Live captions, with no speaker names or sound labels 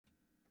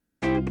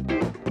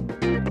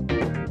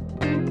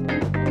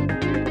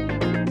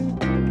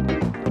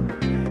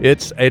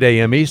It's 8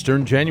 a.m.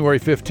 Eastern, January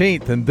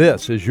 15th, and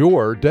this is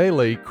your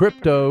daily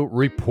crypto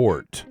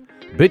report.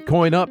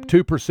 Bitcoin up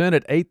 2%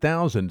 at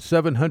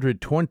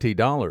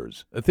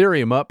 $8,720.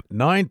 Ethereum up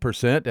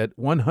 9% at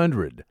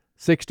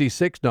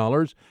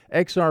 $166.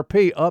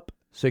 XRP up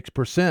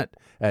 6%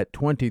 at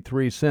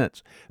 23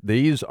 cents.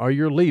 These are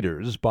your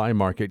leaders by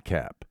market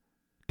cap.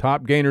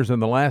 Top gainers in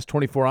the last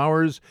 24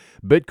 hours,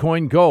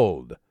 Bitcoin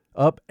Gold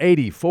up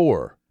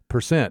 84%.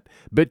 Bitcoin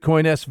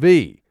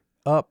SV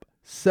up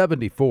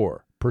 74%.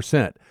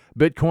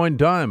 Bitcoin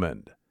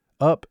Diamond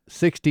up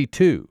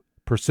 62%.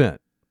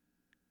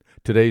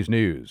 Today's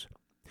news.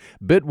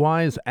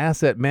 Bitwise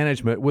Asset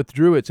Management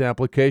withdrew its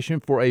application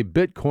for a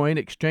Bitcoin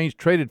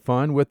exchange-traded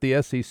fund with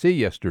the SEC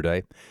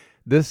yesterday.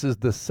 This is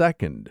the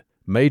second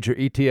major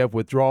ETF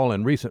withdrawal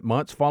in recent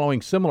months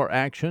following similar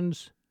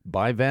actions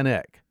by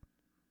VanEck.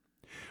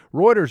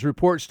 Reuters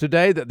reports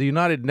today that the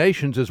United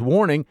Nations is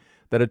warning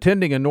that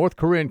attending a North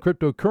Korean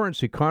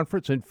cryptocurrency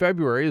conference in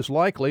February is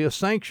likely a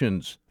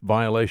sanctions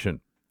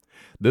violation.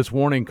 This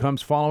warning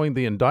comes following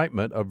the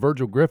indictment of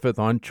Virgil Griffith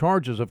on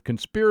charges of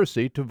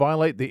conspiracy to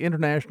violate the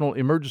International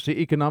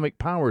Emergency Economic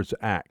Powers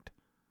Act.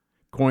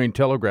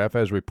 Cointelegraph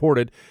has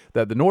reported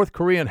that the North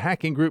Korean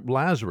hacking group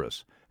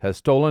Lazarus has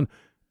stolen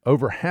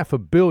over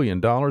 $500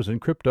 million in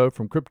crypto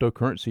from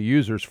cryptocurrency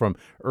users from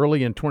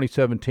early in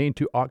 2017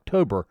 to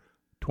October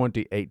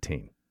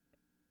 2018.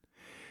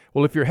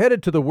 Well, if you're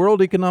headed to the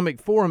World Economic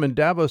Forum in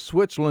Davos,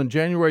 Switzerland,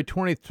 January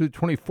 20th through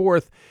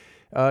 24th,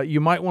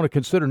 you might want to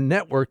consider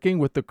networking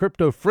with the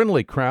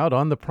crypto-friendly crowd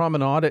on the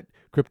promenade at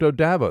Crypto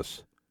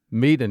Davos.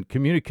 Meet and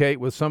communicate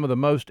with some of the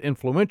most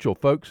influential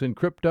folks in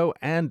crypto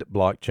and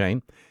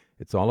blockchain.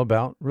 It's all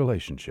about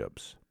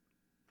relationships.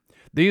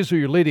 These are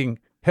your leading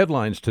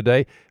headlines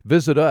today.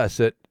 Visit us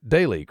at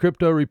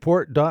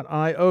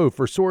dailycryptoreport.io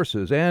for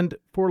sources and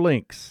for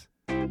links.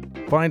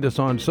 Find us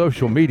on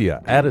social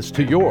media, add us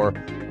to your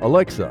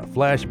Alexa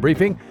Flash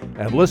Briefing,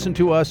 and listen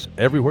to us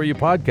everywhere you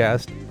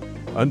podcast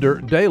under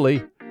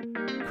Daily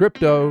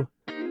Crypto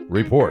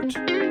Report.